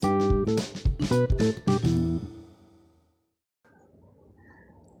Hi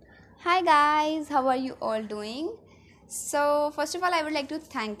guys, how are you all doing? So, first of all, I would like to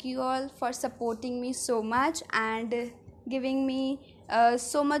thank you all for supporting me so much and giving me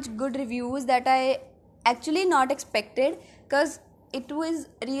so much good reviews that I actually not expected, because it was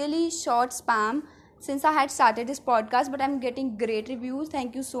really short spam since I had started this podcast, but I'm getting great reviews.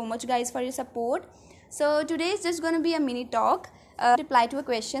 Thank you so much guys for your support. So, today is just going to be a mini talk, reply to a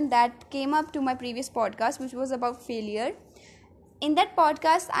question that came up to my previous podcast, which was about failure. In that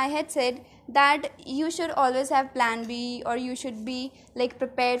podcast I had said that you should always have plan B, or you should be like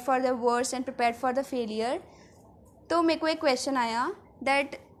prepared for the worst and prepared for the failure. तो मेरे को एक question आया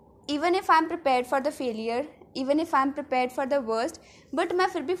that even if I'm prepared for the failure, even if I'm prepared for the worst, but मैं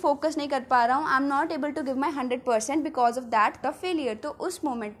फिर भी focus नहीं कर पा रहा हूँ, I'm not able to give my 100% because of that the failure. तो उस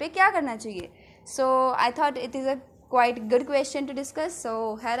moment पे क्या करना चाहिए? So I thought it is a quite good question to discuss.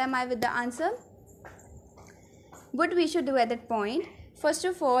 So here am I with the answer. What we should do at that point, first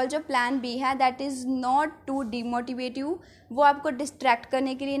of all जो plan B है that is not to demotivate you, वो आपको distract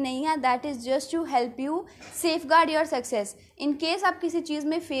करने के लिए नहीं है, that is just to help you safe guard your success in case आप किसी चीज़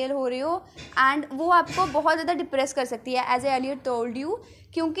में फेल हो रहे हो, एंड वो आपको बहुत ज़्यादा डिप्रेस कर सकती है as a earlier told you,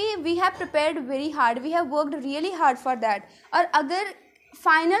 क्योंकि we have prepared very hard, we have worked really hard for that, और अगर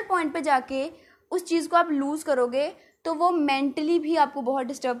फाइनल पॉइंट पे जाके उस चीज़ को आप लूज़ करोगे तो वो मेंटली भी आपको बहुत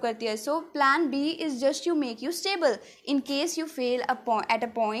डिस्टर्ब करती है. So plan B is just to make you stable in case you fail at a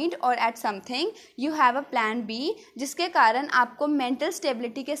point और eight something, you have a plan B, जिसके कारण आपको मेंटल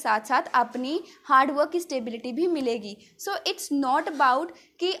स्टेबिलिटी के साथ साथ अपनी हार्ड वर्क की स्टेबिलिटी भी मिलेगी. सो इट्स नॉट अबाउट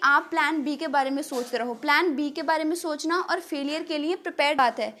कि आप प्लान बी के बारे में सोचते रहो. प्लान बी के बारे में सोचना और फेलियर के लिए प्रिपेयर्ड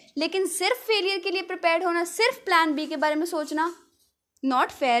बात है, लेकिन सिर्फ फेलियर के लिए प्रिपेयर्ड होना, सिर्फ प्लान बी के बारे में सोचना,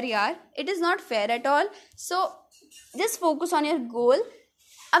 नॉट फेयर यार, it is not fair at all. So just focus on your goal.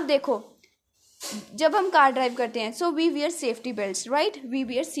 अब देखो, जब हम कार ड्राइव करते हैं so we wear safety belts, right, we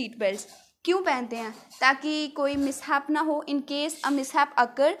wear seat belts. क्यों पहनते हैं? ताकि कोई मिसहैप ना हो, in case a mishap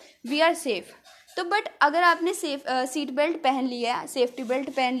occur we are safe. तो बट अगर आपने सीट बेल्ट पहन लिया है, सेफ्टी बेल्ट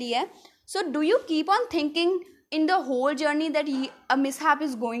पहन लिया है, so do you keep on thinking in the whole journey that a mishap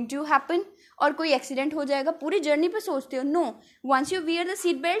is going to happen और कोई एक्सीडेंट हो जाएगा? पूरी जर्नी पे सोचते हो? No. Once you wear the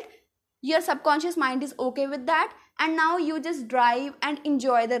seat belt, your subconscious mind is okay with that, and now you just drive and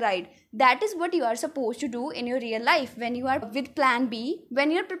enjoy the ride. That is what you are supposed to do in your real life. When you are with plan B,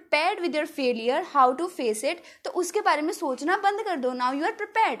 when you are prepared with your failure, how to face it, तो उसके बारे में सोचना बंद कर दो. Now you are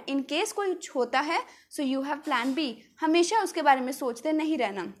prepared in case कोई होता है, so you have plan B. हमेशा उसके बारे में सोचते नहीं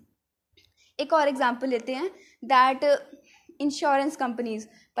रहना. एक और एग्जाम्पल लेते हैं दैट इंश्योरेंस कंपनीज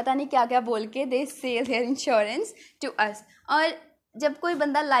पता नहीं क्या क्या बोल के they sell their insurance to us. और जब कोई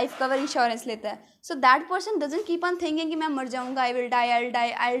बंदा लाइफ कवर इंश्योरेंस लेता है, so that person doesn't keep on thinking कि मैं मर जाऊंगा, I will die, I will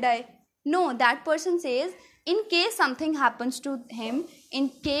die, I will die. No, that person says in case something happens to him, in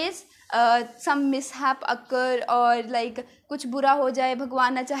case some mishap अकर, और like कुछ बुरा हो जाए,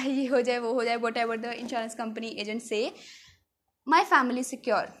 भगवान ना चाहे ये हो जाए, वो हो जाए, what ever the insurance company agent से, माई फैमिली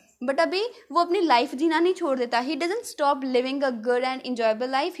सिक्योर. बट अभी वो अपनी लाइफ जीना नहीं छोड़ देता. He doesn't stop living a good and enjoyable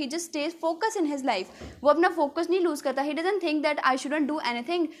life, he just stage focus in his life. वो अपना फोकस नहीं लूज करता. He doesn't think that I shouldn't do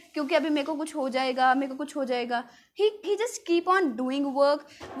anything क्योंकि अभी मेरे को कुछ हो जाएगा, मेरे को कुछ हो जाएगा. ही just keep on doing work.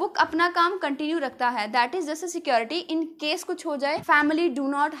 वो अपना काम कंटिन्यू रखता है. That is just a security in case कुछ हो जाए. Family do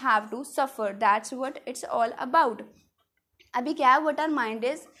not have to suffer. That's what it's all about. अभी क्या है, what our mind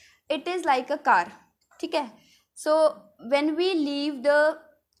is, it is like a car, ठीक है. So when we leave the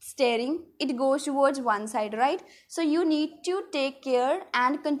steering, it goes towards one side, right? So you need to take care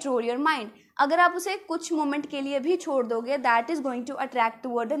and control your mind. अगर आप उसे कुछ moment के लिए भी छोड़ दोगे, that is going to attract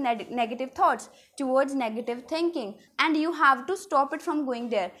toward the negative thoughts, towards negative thinking, and you have to stop it from going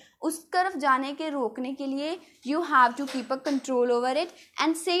there. उस तरफ जाने के रोकने के लिए you have to keep a control over it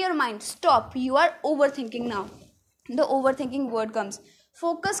and say your mind, stop, you are overthinking now. The overthinking word comes.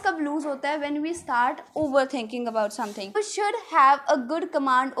 Focus कब loose होता है? When we start over thinking about something. You should have a good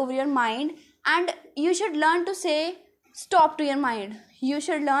command over your mind and you should learn to से stop to your mind. You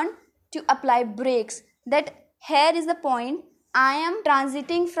should learn to apply breaks. That here is the point. I am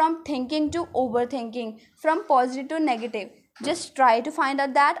transiting from thinking to over thinking, from positive to negative. Just try to find out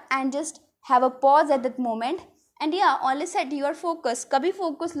that and just have a pause at that moment and या only set your focus. कभी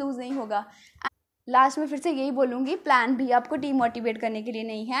focus lose नहीं होगा. Last में फिर से यही बोलूँगी, plan भी आपको डीमोटिवेट करने के लिए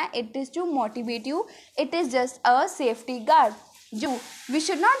नहीं है. It is to motivate you. It is just a safety guard. जो we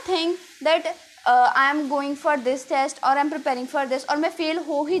should not think that I am going for this test और I am preparing for this और मैं फेल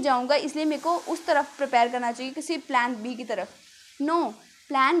हो ही जाऊँगा, इसलिए मेरे को उस तरफ प्रिपेयर करना चाहिए, किसी प्लान बी की तरफ. नो,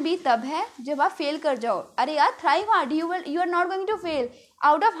 प्लान बी तब है जब आप फेल कर जाओ. अरे यार, thrive hard, you are not going to fail.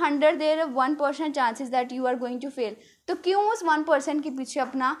 Out of 100 there 1% chances that you are going to fail. तो क्यों उस 1% के पीछे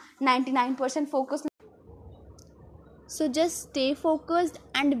अपना 99% focus. So just stay focused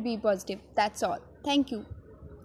and be positive. That's all. Thank you.